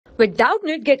With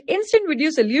Doubtnut, get instant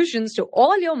video solutions to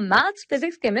all your maths,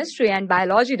 physics, chemistry, and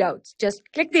biology doubts. Just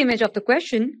click the image of the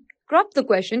question, crop the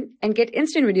question, and get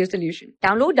instant video solution.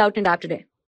 Download Doubtnut app today.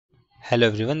 Hello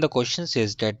everyone, the question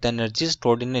says that the energy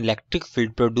stored in an electric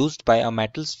field produced by a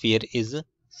metal sphere is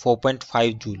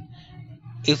 4.5 joule.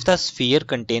 If the sphere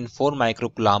contains 4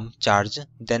 microcoulomb charge,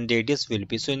 then radius will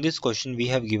be. So in this question we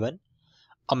have given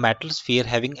a metal sphere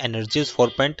having energy is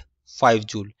 4.5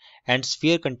 joule and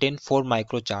sphere contains 4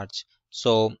 microcharge.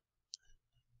 So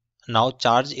now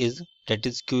charge is, that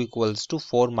is Q equals to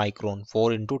 4 micron,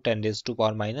 4 into 10 raised to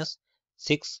power minus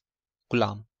 6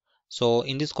 coulomb. So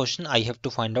in this question I have to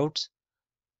find out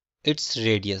its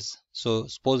radius. So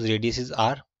suppose radius is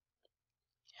R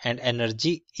and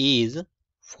energy E is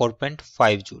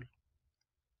 4.5 joule.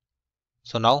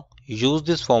 So now use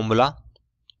this formula,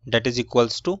 that is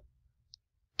equals to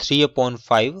 3 upon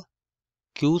 5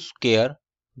 Q square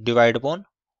divided upon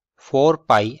 4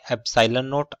 pi epsilon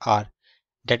naught R,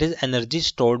 that is energy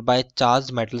stored by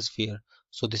charged metal sphere.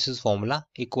 So this is formula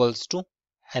equals to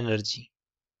energy.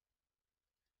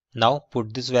 Now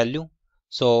put this value.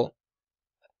 So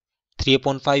 3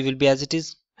 upon 5 will be as it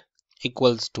is,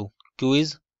 equals to Q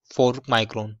is 4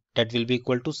 micron, that will be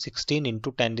equal to 16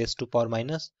 into 10 raised to power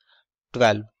minus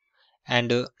 12,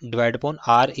 and divided upon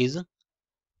R is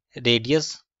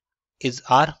radius is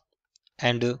R,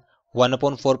 and 1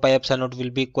 upon 4 pi epsilon naught will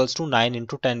be equals to 9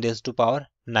 into 10 raised to power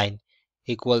 9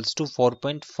 equals to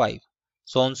 4.5.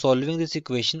 So on solving this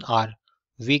equation R,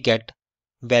 we get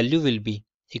value will be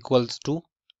equals to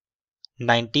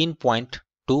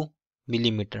 19.2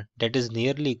 millimeter, that is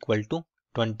nearly equal to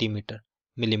 20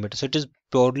 millimeter. So it is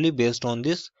purely based on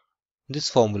this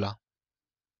formula,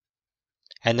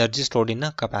 energy stored in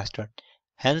a capacitor.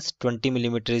 Hence 20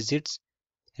 millimeter is its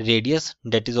radius,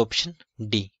 that is option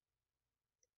D.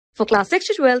 For class 6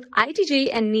 to 12, IIT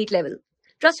JEE and NEET level.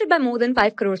 Trusted by more than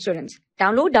 5 crore students.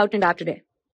 Download Doubtnut app today.